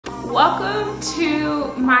Welcome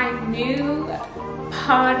to my new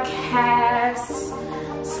podcast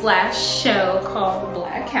 / show called The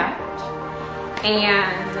Black Couch,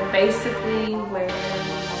 and basically where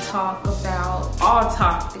we talk about all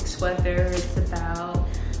topics, whether it's about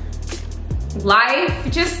life,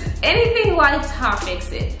 just anything life topics.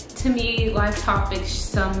 To me, life topics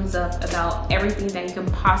sums up about everything that you can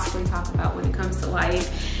possibly talk about when it comes to life.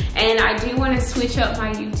 And I do want to switch up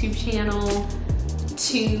my YouTube channel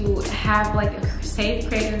to have like a safe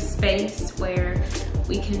creative space where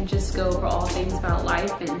we can just go over all things about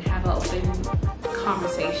life and have an open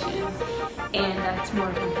conversation. And that's more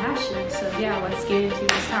of my passion. So yeah, let's get into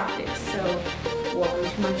this topic. So welcome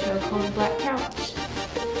to my show called The Black Couch.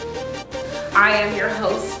 I am your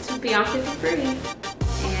host, Bianca Dupree, and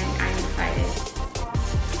I'm excited.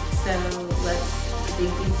 So let's dig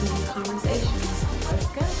into these conversations. Let's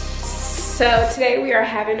go. So today we are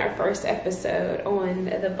having our first episode on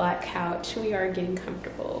The Black Couch. We are getting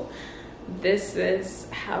comfortable. This is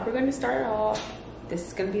how we're going to start off. This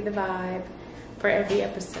is going to be the vibe for every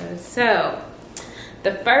episode. So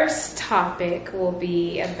the first topic will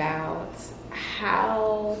be about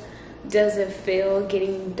how does it feel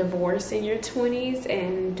getting divorced in your 20s,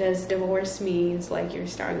 and does divorce means like you're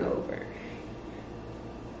starting over?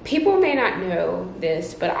 People may not know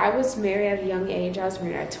this, but I was married at a young age. I was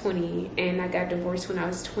married at 20, and I got divorced when I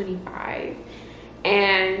was 25.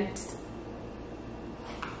 And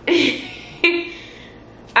I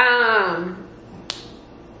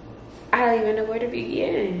don't even know where to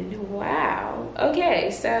begin. Wow. Okay,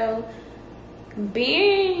 so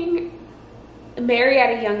being married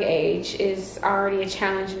at a young age is already a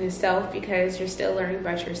challenge in itself because you're still learning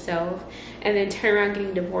about yourself, and then turn around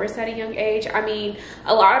getting divorced at a young age. I mean,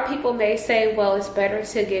 a lot of people may say, well, it's better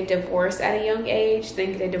to get divorced at a young age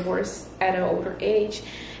than get a divorce at an older age.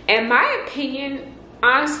 In my opinion,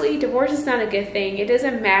 honestly, divorce is not a good thing. It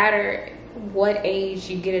doesn't matter what age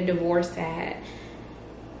you get a divorce at.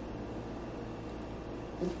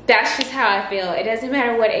 That's just how I feel. It doesn't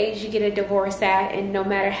matter what age you get a divorce at, and no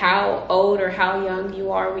matter how old or how young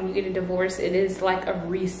you are when you get a divorce, it is like a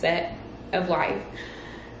reset of life.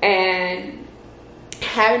 And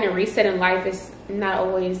having a reset in life is not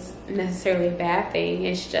always necessarily a bad thing.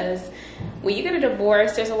 It's just when you get a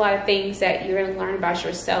divorce, there's a lot of things that you're going to learn about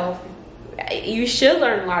yourself. You should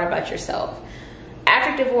learn a lot about yourself.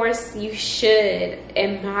 After divorce, you should,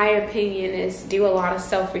 in my opinion, is do a lot of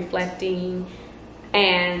self-reflecting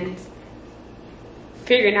and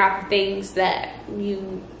figuring out the things that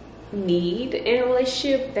you need in a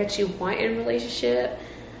relationship, that you want in a relationship,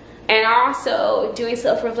 and also doing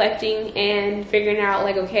self-reflecting and figuring out,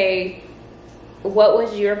 like, okay, what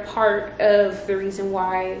was your part of the reason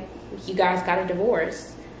why you guys got a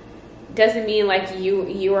divorce? Doesn't mean like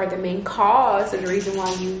you are the main cause of the reason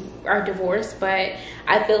why you are divorced, but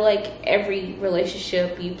I feel like every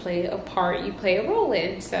relationship you play a part, you play a role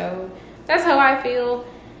in. So that's how I feel.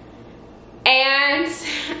 And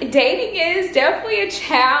dating is definitely a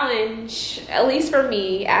challenge, at least for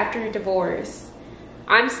me, after a divorce.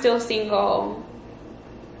 I'm still single.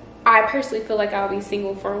 I personally feel like I'll be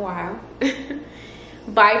single for a while.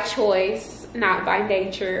 By choice, not by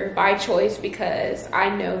nature. By choice, because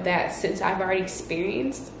I know that since I've already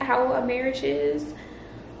experienced how a marriage is,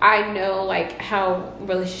 I know like how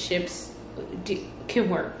relationships can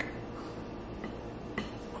work.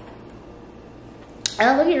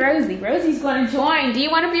 Oh, look at Rosie. Rosie's going to join. Do you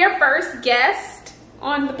want to be our first guest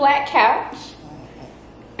on The Black Couch?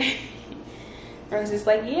 Rosie's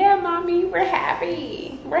like, yeah, mommy, we're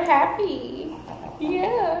happy. We're happy.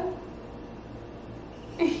 Yeah.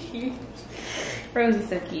 Rosie's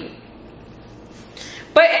so cute.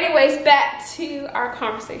 But anyways, back to our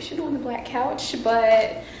conversation on The Black Couch.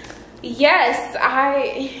 But yes,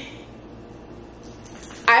 I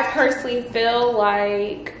personally feel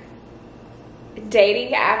like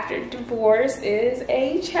dating after divorce is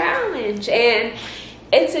a challenge, and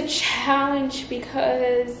it's a challenge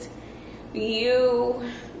because it's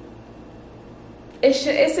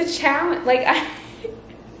a challenge. Like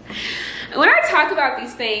when I talk about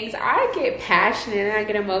these things, I get passionate and I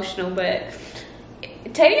get emotional, but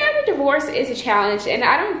dating after divorce is a challenge, and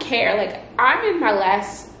I don't care. Like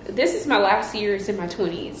this is my last years in my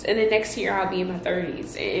 20s, and then next year I'll be in my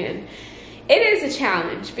 30s, and it is a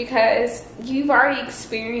challenge because you've already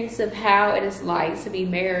experienced of how it is like to be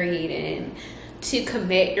married and to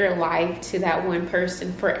commit your life to that one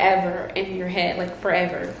person forever in your head, like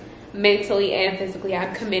forever, mentally and physically.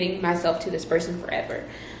 I'm committing myself to this person forever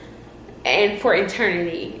and for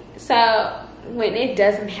eternity. So when it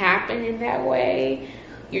doesn't happen in that way,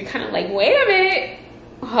 you're kind of like, wait a minute,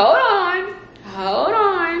 hold on.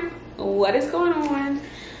 what is going on.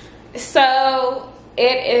 So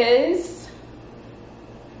it is,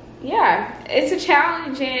 yeah, it's a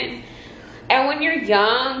challenge. And when you're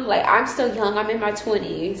young, like I'm still young, I'm in my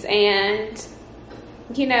 20s, and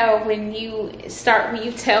you know, when you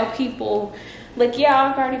tell people like,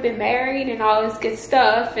 yeah, I've already been married and all this good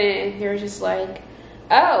stuff, and you're just like,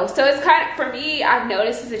 oh. So it's kind of, for me, I've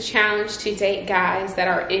noticed it's a challenge to date guys that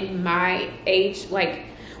are in my age, like,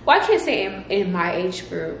 well, I can't say in my age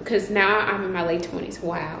group, because now I'm in my late 20s.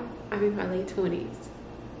 Wow, I'm in my late 20s.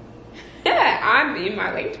 I'm in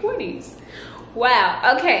my late 20s.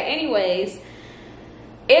 Wow. Okay, anyways,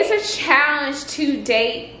 it's a challenge to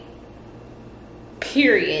date,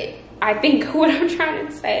 period. I think what I'm trying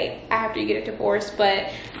to say after you get a divorce, but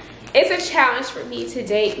it's a challenge for me to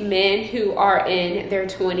date men who are in their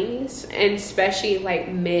 20s, and especially like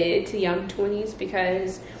mid to young 20s,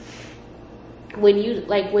 because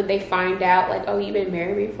when they find out like, oh, you've been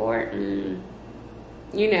married before,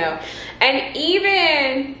 you know. And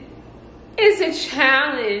even it's a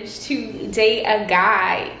challenge to date a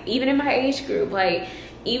guy, even in my age group, like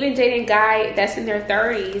even dating a guy that's in their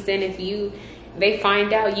 30s, and if they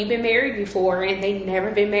find out you've been married before and they've never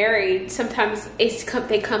been married, sometimes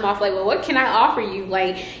they come off like, well, what can I offer you?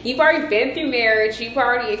 Like, you've already been through marriage, you've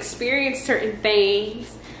already experienced certain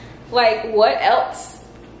things, like what else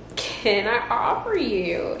can I offer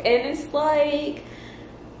you? And it's like,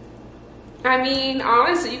 I mean,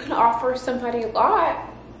 honestly, you can offer somebody a lot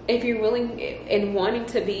if you're willing and wanting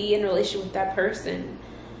to be in a relationship with that person.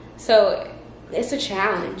 So it's a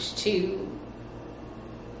challenge to,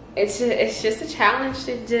 it's just a challenge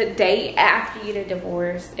to date after you get a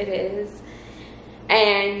divorce. It is.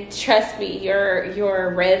 And trust me,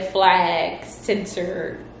 your red flag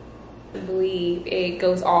sensor, I believe it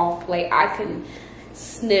goes off. Like, I can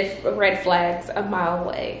sniff red flags a mile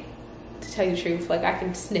away, to tell you the truth. Like, I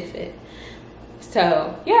can sniff it.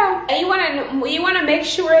 So yeah, and you want to make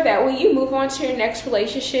sure that when you move on to your next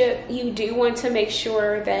relationship, you do want to make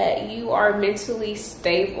sure that you are mentally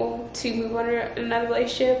stable to move on to another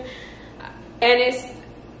relationship. And it's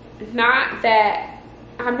not that,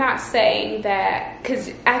 I'm not saying that, because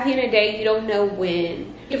at the end of the day, you don't know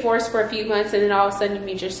when. Divorced for a few months and then all of a sudden you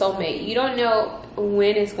meet your soulmate. You don't know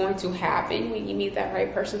when it's going to happen, when you meet that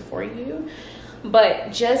right person for you.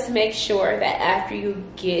 But just make sure that after you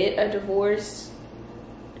get a divorce,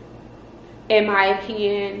 in my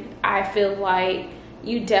opinion, I feel like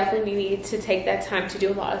you definitely need to take that time to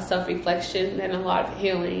do a lot of self-reflection and a lot of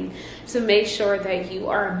healing, to make sure that you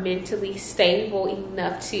are mentally stable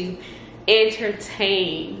enough to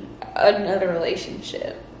entertain another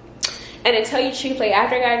relationship. And to tell you truthfully,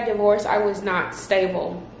 after I got a divorce, I was not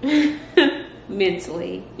stable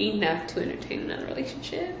mentally enough to entertain another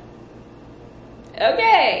relationship.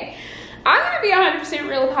 Okay, I'm gonna be 100%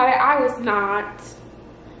 real about it. I was not.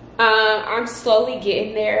 I'm slowly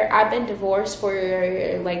getting there. I've been divorced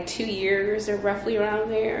for like 2 years, or roughly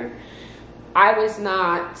around there. I was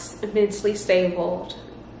not mentally stable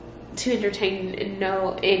to entertain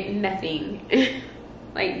nothing.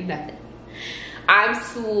 Like nothing. I'm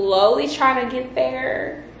slowly trying to get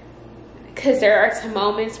there, because there are some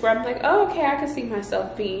moments where I'm like, oh, okay, I can see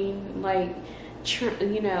myself being like,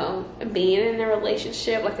 you know, being in a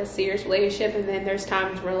relationship, like a serious relationship. And then there's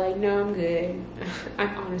times where like, no, I'm good.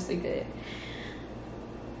 I'm honestly good.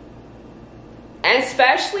 And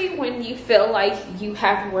especially when you feel like you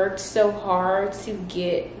have worked so hard to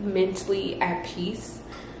get mentally at peace,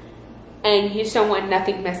 and you just don't want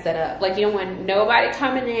nothing messed that up. Like, you don't want nobody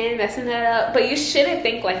coming in messing that up. But you shouldn't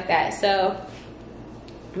think like that. So,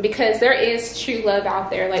 because there is true love out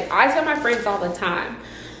there. Like, I tell my friends all the time,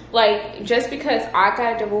 like, just because I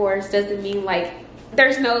got a divorce doesn't mean like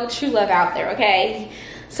there's no true love out there, okay?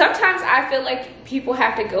 Sometimes I feel like people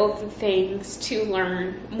have to go through things to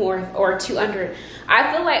learn more, or to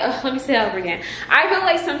I feel like, let me say that over again. I feel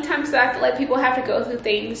like sometimes I feel like people have to go through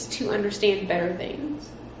things to understand better things.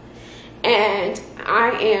 And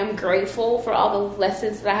I am grateful for all the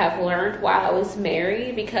lessons that I have learned while I was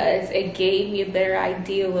married, because it gave me a better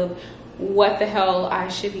idea of what the hell I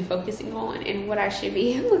should be focusing on and what I should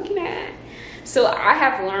be looking at. So I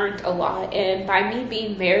have learned a lot, and by me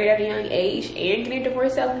being married at a young age and getting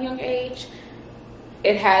divorced at a young age,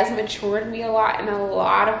 it has matured me a lot in a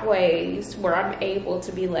lot of ways, where I'm able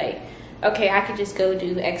to be like, okay, I could just go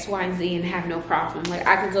do X, Y, and Z and have no problem. Like,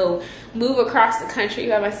 I could go move across the country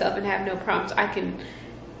by myself and have no problems. I can,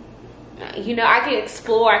 you know, I could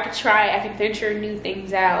explore, I could try, I could venture new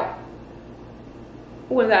things out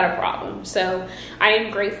without a problem. So I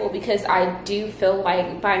am grateful, because I do feel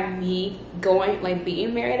like by me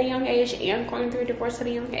being married at a young age and going through a divorce at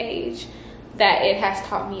a young age, that it has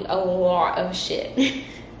taught me a lot of shit.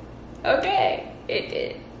 Okay, it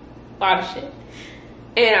did. A lot of shit.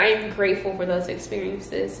 And I am grateful for those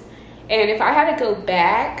experiences. And if I had to go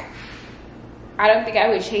back, I don't think I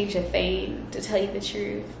would change a thing, to tell you the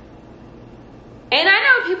truth. And I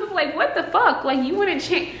know people are like, what the fuck? Like, you wouldn't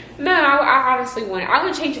change? No, I honestly wouldn't. I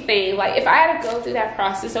wouldn't change a thing. Like, if I had to go through that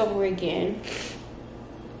process over again,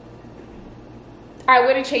 I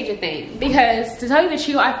wouldn't change a thing. Because to tell you the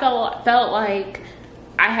truth, I felt like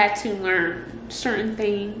I had to learn certain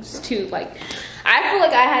things to, like, I feel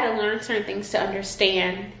like I had to learn certain things to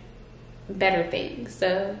understand better things.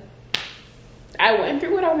 So I went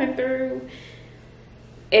through what I went through.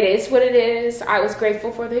 It is what it is. I was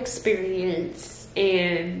grateful for the experience.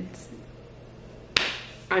 And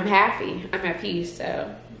I'm happy. I'm at peace,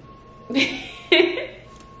 so. But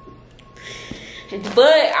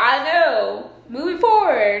I know, moving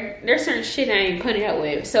forward, there's certain shit I ain't putting up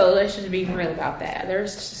with. So let's just be real about that.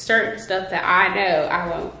 There's certain stuff that I know I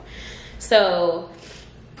won't. So,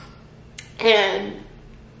 and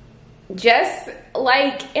just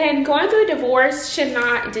like, and going through a divorce should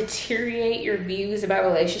not deteriorate your views about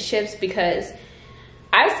relationships, because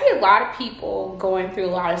I see a lot of people going through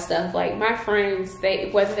a lot of stuff. Like my friends,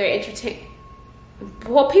 whether they're entertaining,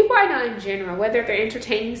 well, people I know in general, whether they're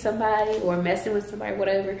entertaining somebody or messing with somebody,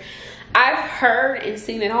 whatever, I've heard and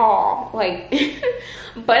seen it all. Like,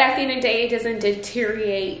 but at the end of the day, it doesn't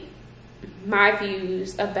deteriorate my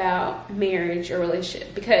views about marriage or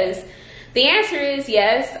relationship, because the answer is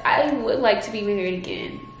yes, I would like to be married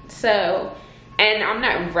again. So, and I'm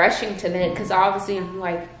not rushing to that, because obviously I'm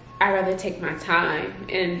like, I'd rather take my time,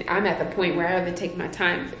 and I'm at the point where I'd rather take my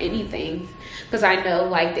time for anything, because I know,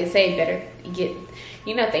 like they say, better get,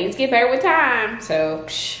 you know, things get better with time. So,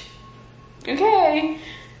 okay.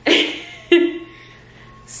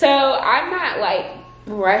 So I'm not like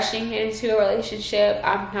rushing into a relationship.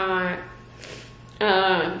 I'm not.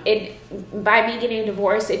 By me getting a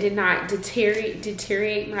divorce, it did not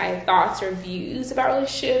deteriorate my thoughts or views about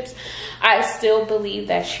relationships. I still believe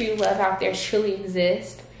that true love out there truly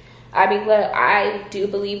exists. I mean, I do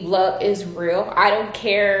believe love is real. I don't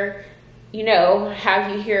care, you know,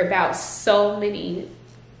 how you hear about so many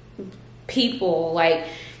people. Like,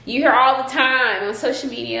 you hear all the time on social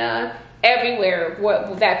media, everywhere,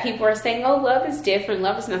 that people are saying, oh, love is different.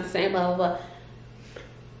 Love is not the same, blah, blah, blah.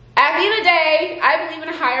 At the end of the day, I believe in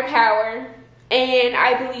a higher power. And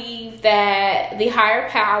I believe that the higher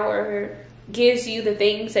power gives you the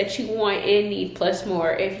things that you want and need, plus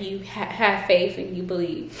more, if you have faith and you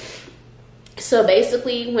believe. So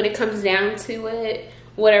basically, when it comes down to it,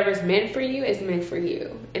 whatever's meant for you is meant for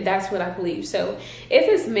you. And that's what I believe. So if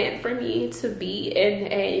it's meant for me to be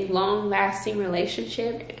in a long-lasting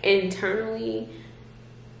relationship internally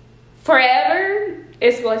forever,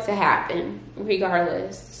 it's going to happen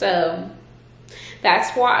regardless. So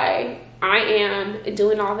that's why I am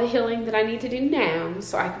doing all the healing that I need to do now,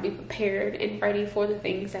 so I can be prepared and ready for the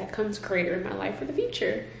things that comes greater in my life for the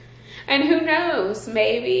future. And who knows,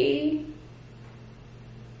 maybe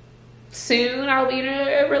soon I'll be in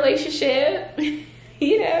a relationship.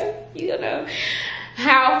 You know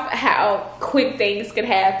how quick things can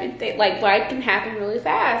happen. Like life can happen really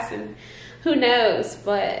fast, and who knows.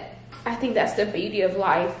 But I think that's the beauty of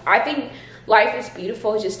life. I think life is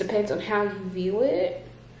beautiful. It just depends on how you view it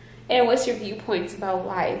and what's your viewpoints about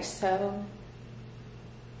life. So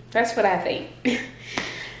that's what I think.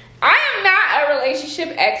 I am not a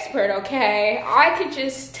relationship expert, okay? I could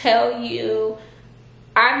just tell you,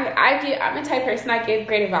 I'm the type of person, I give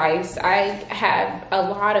great advice. I have a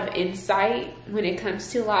lot of insight when it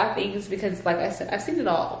comes to a lot of things, because like I said, I've seen it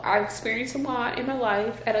all. I've experienced a lot in my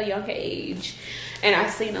life at a young age, and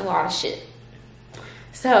I've seen a lot of shit.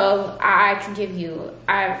 So I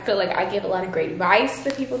feel like I give a lot of great advice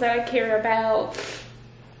to people that I care about.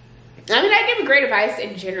 I mean, I give great advice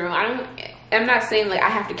in general. I'm not saying like I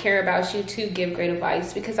have to care about you to give great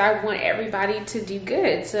advice, because I want everybody to do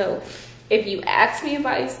good. So if you ask me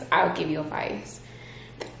advice, I'll give you advice.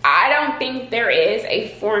 I don't think there is a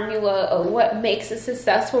formula of what makes a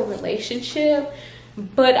successful relationship,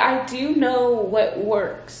 but I do know what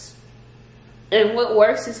works. And what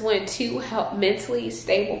works is when two mentally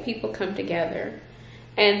stable people come together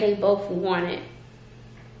and they both want it.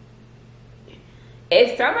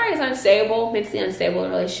 If somebody's mentally unstable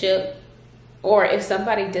in a relationship, or if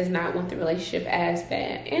somebody does not want the relationship as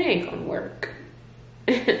bad, it ain't gonna work.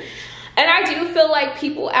 And I do feel like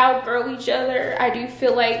people outgrow each other. I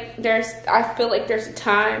feel like there's a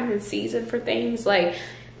time and season for things. Like,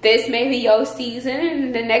 this may be your season,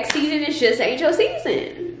 and the next season is just ain't your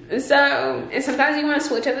season. And sometimes you want to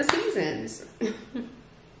switch up the seasons.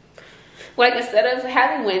 Like, instead of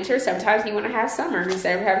having winter, sometimes you want to have summer.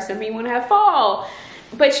 Instead of having summer, you want to have fall.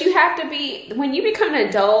 But you have to be, when you become an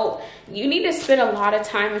adult, you need to spend a lot of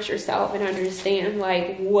time with yourself and understand,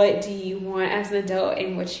 like, what do you want as an adult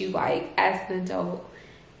and what you like as an adult.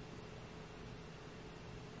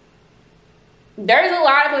 There's a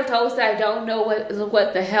lot of adults that don't know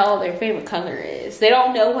what the hell their favorite color is. They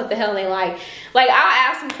don't know what the hell they like. Like,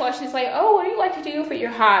 I'll ask them questions like, oh, what do you like to do for your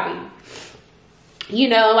hobby? You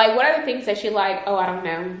know, like, what are the things that you like? Oh, I don't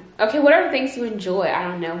know. Okay, what are the things you enjoy? I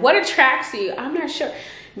don't know. What attracts you? I'm not sure.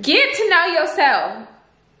 Get to know yourself.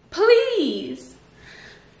 Please.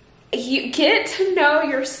 You get to know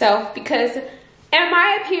yourself, because in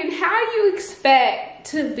my opinion, how do you expect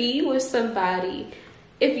to be with somebody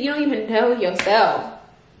if you don't even know yourself?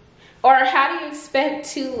 Or how do you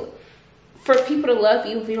expect for people to love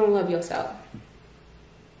you if you don't love yourself?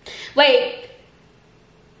 Like,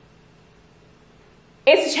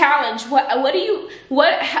 it's a challenge. How do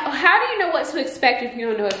you know what to expect if you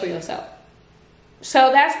don't know it for yourself?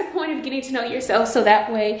 So that's the point of getting to know yourself, so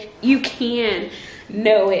that way you can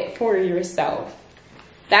know it for yourself.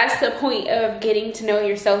 That's the point of getting to know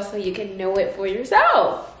yourself, so you can know it for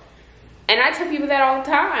yourself. And I tell people that all the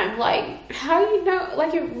time. Like, how do you know?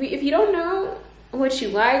 Like, if you don't know what you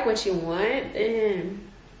like, what you want, then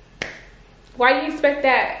why do you expect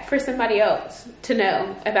that for somebody else to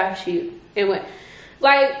know about you? And what,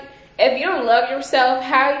 like, if you don't love yourself,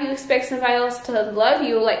 how do you expect somebody else to love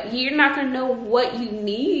you? Like, you're not going to know what you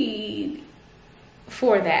need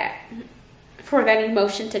for that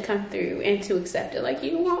emotion to come through and to accept it. Like,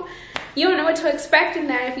 you don't know what to expect in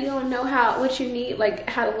that if you don't know what you need, like,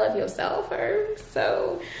 how to love yourself first.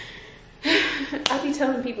 So I'll be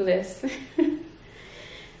telling people this.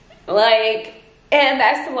 Like, and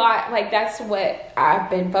that's a lot. Like, that's what I've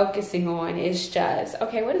been focusing on, is just,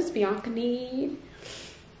 okay, what does Bianca need?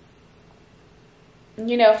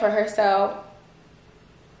 You know, for herself.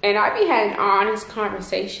 And I be having honest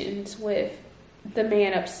conversations with the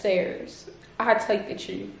man upstairs. I tell you the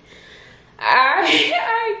truth.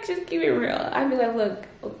 I just keep it real. I be like,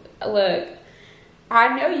 look,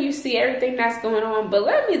 I know you see everything that's going on, but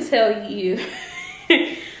let me tell you,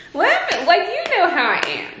 you know how I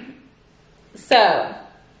am. So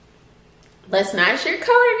let's not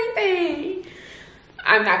sugarcoat anything.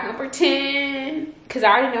 I'm not gonna pretend, because I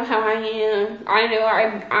already know how I am. I know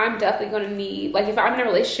I'm definitely gonna need, like, if I'm in a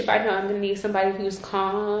relationship, I know I'm gonna need somebody who's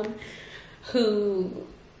calm, who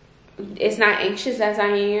is not anxious as I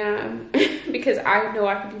am, because I know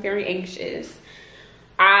I can be very anxious.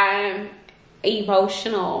 I'm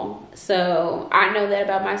emotional, so I know that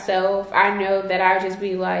about myself. I know that I just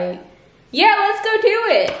be like, yeah, let's go do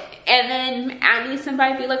it. And then I need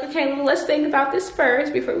somebody to be like, okay, well, let's think about this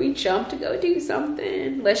first before we jump to go do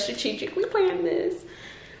something. Let's strategically plan this.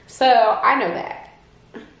 So I know that.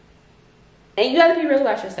 And you gotta be real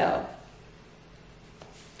about yourself.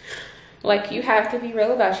 Like, you have to be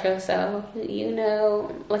real about yourself. You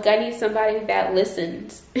know, like, I need somebody that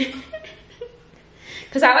listens.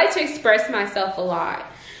 Because I like to express myself a lot.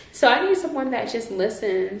 So I need someone that just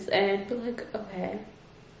listens and be like, okay.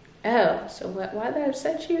 Oh, so why did I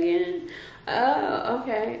upset you again? Oh,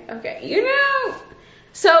 okay. You know?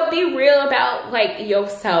 So be real about, like,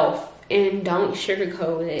 yourself and don't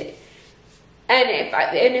sugarcoat it. And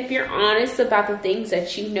if you're honest about the things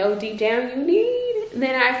that you know deep down you need,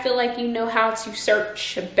 then I feel like you know how to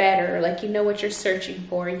search better. Like, you know what you're searching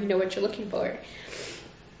for, and you know what you're looking for.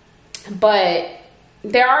 But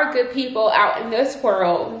there are good people out in this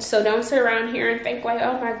world, so don't sit around here and think like,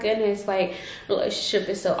 oh my goodness, like, relationship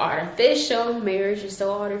is so artificial, marriage is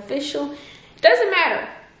so artificial. It doesn't matter.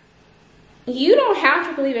 You don't have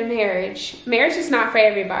to believe in marriage. Marriage is not for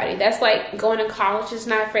everybody. That's like going to college is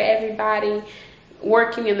not for everybody.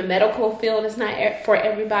 Working in the medical field is not for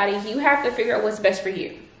everybody. You have to figure out what's best for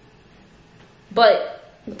you. But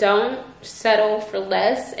don't settle for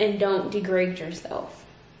less, and don't degrade yourself.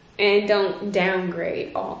 And don't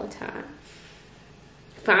downgrade all the time.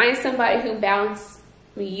 Find somebody who balances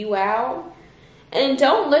you out. And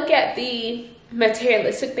don't look at the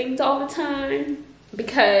materialistic things all the time.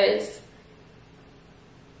 Because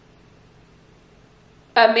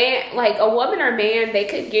a man, like a woman or man, they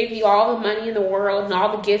could give you all the money in the world and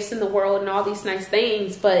all the gifts in the world and all these nice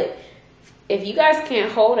things. But if you guys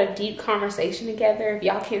can't hold a deep conversation together, if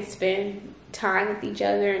y'all can't spend time with each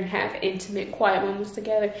other and have intimate, quiet moments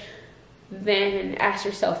together, then ask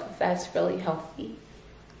yourself if that's really healthy.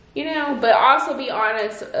 You know, but also be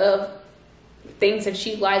honest of things that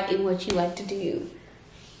you like and what you like to do.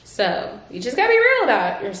 So you just gotta be real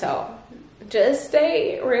about yourself. Just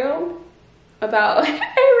stay real about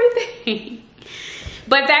everything.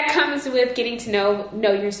 But that comes with getting to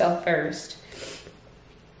know yourself first.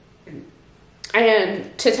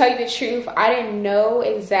 And to tell you the truth, I didn't know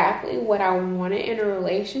exactly what I wanted in a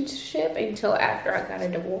relationship until after I got a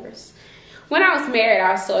divorce. When I was married,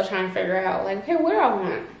 I was still trying to figure out, like, okay, what do I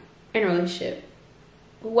want in a relationship?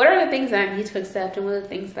 What are the things that I need to accept and what are the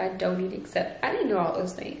things that I don't need to accept? I didn't know all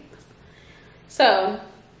those things. So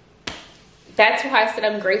that's why I said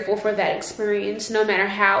I'm grateful for that experience, no matter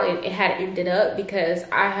how it had ended up, because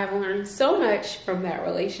I have learned so much from that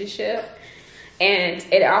relationship. And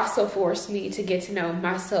it also forced me to get to know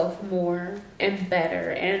myself more and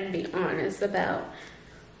better and be honest about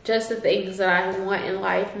just the things that I want in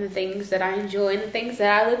life and the things that I enjoy and the things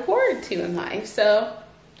that I look forward to in life. So,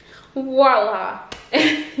 voila.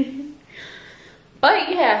 But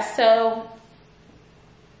yeah, so,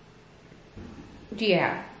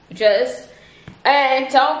 yeah, just,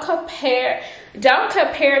 and don't compare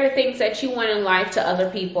the things that you want in life to other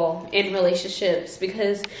people in relationships,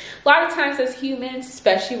 because a lot of times as humans,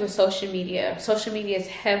 especially with social media is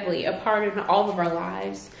heavily a part of all of our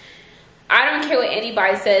lives. I don't care what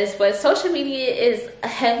anybody says, but social media is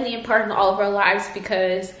heavily a part of all of our lives,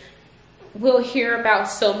 because we'll hear about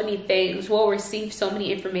so many things. We'll receive so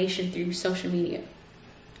many information through social media.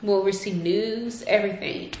 We'll receive news,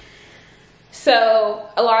 everything. So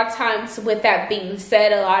a lot of times, with that being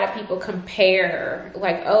said, a lot of people compare,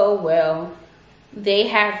 like, oh, well, they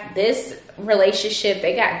have this relationship,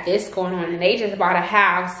 they got this going on, and they just bought a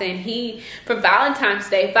house, and for Valentine's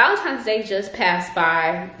Day just passed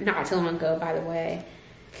by not too long ago, by the way.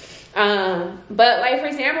 But like, for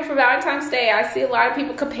example, for Valentine's Day, I see a lot of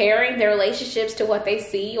people comparing their relationships to what they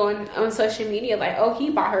see on social media, like, oh, he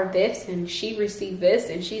bought her this and she received this,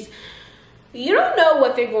 and you don't know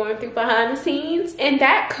what they're going through behind the scenes, and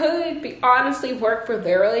that could be honestly work for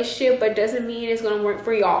their relationship, but doesn't mean it's going to work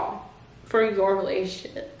for y'all, for your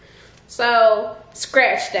relationship. So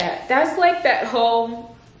scratch that. That's like that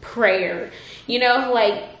whole prayer,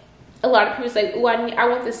 like a lot of people say, oh, I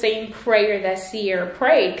want the same prayer that Ciara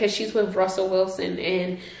prayed, because she's with Russell Wilson,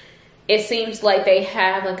 and it seems like they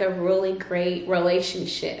have like a really great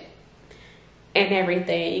relationship and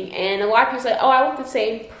everything. And a lot of people say, oh, I want the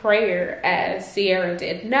same prayer as Ciara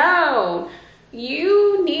did. No,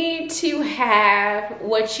 you need to have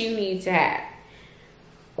what you need to have.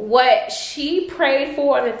 What she prayed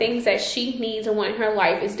for and the things that she needs and want in her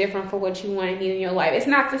life is different from what you want and need in your life. It's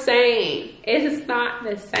not the same. It's not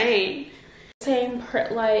the same. No,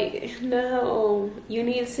 you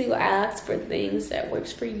need to ask for things that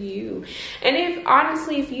works for you. And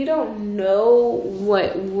if you don't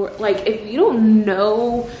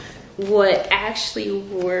know what actually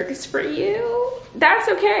works for you, that's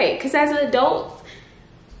okay. Because as an adult,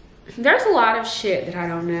 there's a lot of shit that I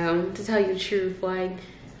don't know, to tell you the truth. Like,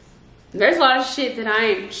 there's a lot of shit that I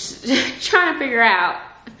am trying to figure out,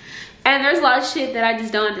 and there's a lot of shit that I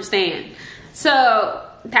just don't understand. So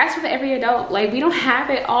that's with every adult. Like, we don't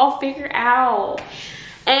have it all figured out.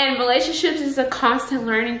 And relationships is a constant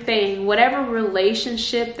learning thing. Whatever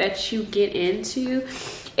relationship that you get into,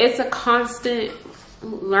 it's a constant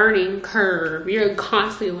learning curve. You're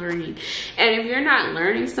constantly learning. And if you're not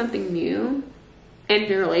learning something new in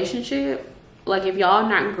your relationship, like if y'all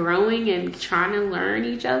not growing and trying to learn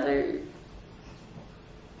each other,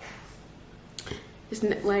 it's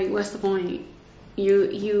like, what's the point?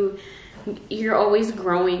 You're always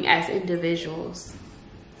growing as individuals.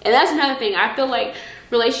 And that's another thing. I feel like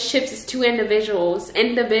relationships is two individuals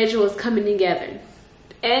coming together.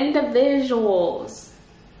 Individuals.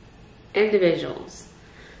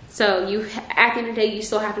 So at the end of the day, you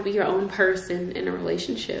still have to be your own person in a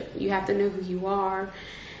relationship. You have to know who you are,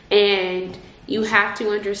 and you have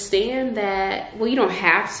to understand that, well, you don't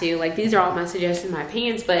have to, like, these are all my suggestions, my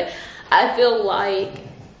opinions, but I feel like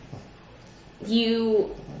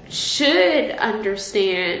you should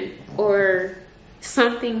understand, or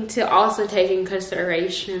something to also take in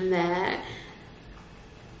consideration, that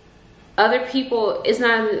other people, it's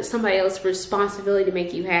not somebody else's responsibility to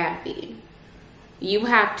make you happy. You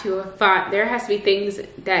have to find, there has to be things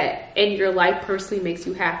that in your life personally makes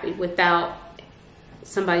you happy without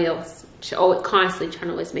somebody else constantly trying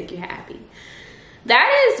to always make you happy.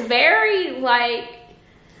 That is very, like,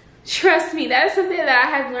 trust me, that is something that I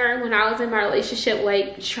have learned when I was in my relationship,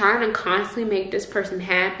 like trying to constantly make this person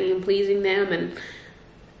happy and pleasing them, and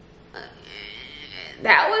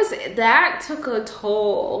that took a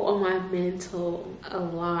toll on my mental a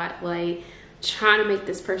lot, like trying to make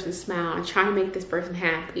this person smile and trying to make this person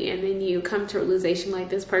happy, and then you come to a realization like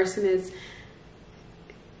this person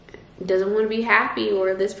doesn't want to be happy,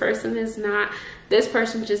 or this person just not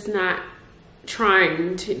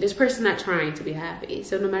this person's not trying to be happy.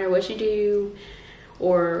 So no matter what you do,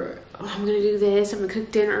 or oh, I'm gonna do this, I'm gonna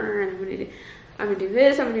cook dinner, and I'm gonna do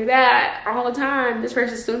this, I'm gonna do that all the time, this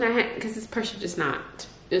person's still not, because this person just not.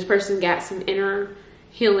 This person got some inner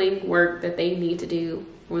healing work that they need to do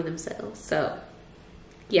for themselves. So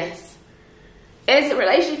yes, it's a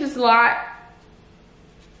relationship is a lot,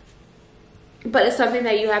 but it's something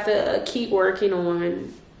that you have to keep working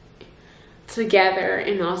on together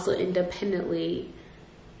and also independently.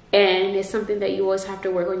 And it's something that you always have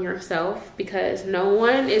to work on yourself, because no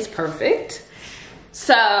one is perfect.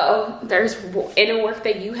 So there's inner work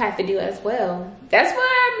that you have to do as well. That's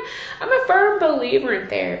why I'm a firm believer in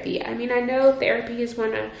therapy. I mean, I know therapy is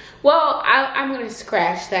one of, well, I'm going to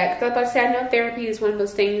scratch that, because I was about to say, I know therapy is one of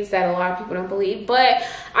those things that a lot of people don't believe, but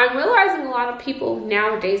I'm realizing a lot of people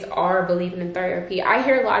nowadays are believing in therapy. I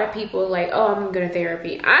hear a lot of people like, oh, I'm going to go to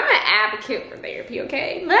therapy. I'm an advocate for therapy,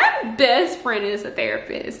 okay? My best friend is a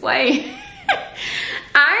therapist. Like,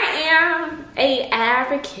 I am an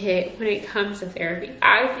advocate when it comes to therapy.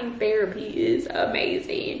 I think therapy is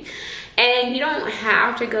amazing. And you don't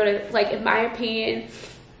have to go to, like, in my opinion,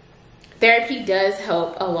 therapy does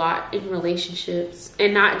help a lot in relationships,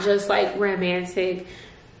 and not just like romantic,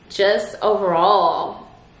 just overall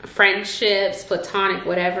friendships, platonic,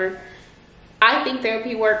 whatever. I think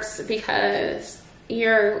therapy works because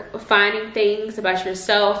you're finding things about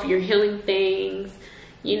yourself, you're healing things,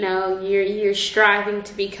 you know, you're striving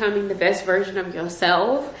to becoming the best version of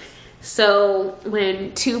yourself. So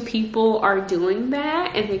when two people are doing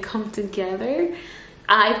that and they come together,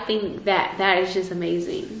 I think that that is just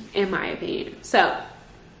amazing, in my opinion. So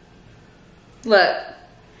look,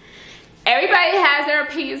 everybody has their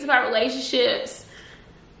opinions about relationships.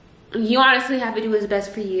 You honestly have to do what's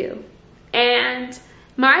best for you. And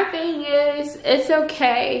my thing is, it's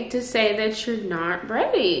okay to say that you're not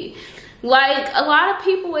ready. Like, a lot of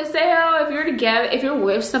people would say, oh, if you're together, if you're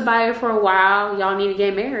with somebody for a while, y'all need to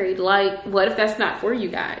get married. Like, what if that's not for you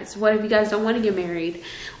guys? What if you guys don't want to get married?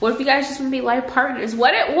 What if you guys just want to be life partners?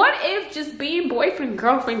 What if just being boyfriend,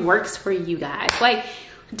 girlfriend works for you guys? Like,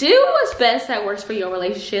 do what's best that works for your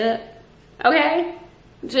relationship, okay?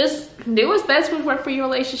 Just do what's best would work for your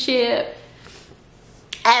relationship,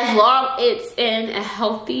 as long as it's in a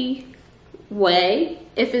healthy way.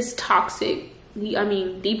 If it's toxic, I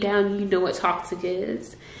mean, deep down, you know what toxic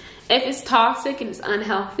is. If it's toxic and it's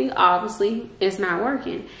unhealthy, obviously, it's not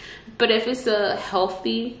working. But if it's a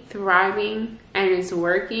healthy, thriving, and it's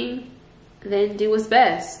working, then do what's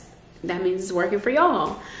best. That means it's working for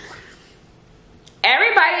y'all.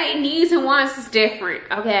 Everybody needs and wants is different,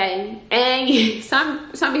 okay? And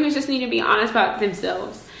some people just need to be honest about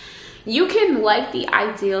themselves. You can like the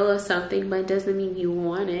ideal of something, but it doesn't mean you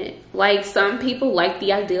want it. Like, some people like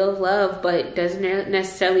the ideal of love, but doesn't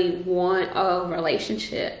necessarily want a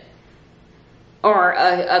relationship or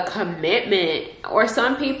a commitment. Or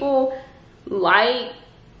some people like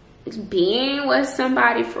being with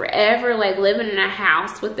somebody forever, like living in a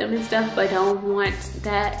house with them and stuff, but don't want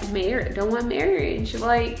that don't want marriage.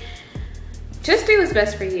 Like, just do what's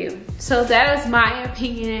best for you. So that is my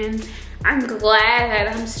opinion. I'm glad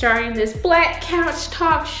that I'm starting this Black Couch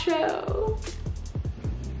Talk show.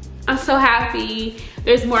 I'm so happy.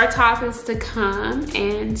 There's more topics to come,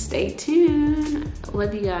 and stay tuned.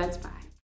 Love you guys. Bye.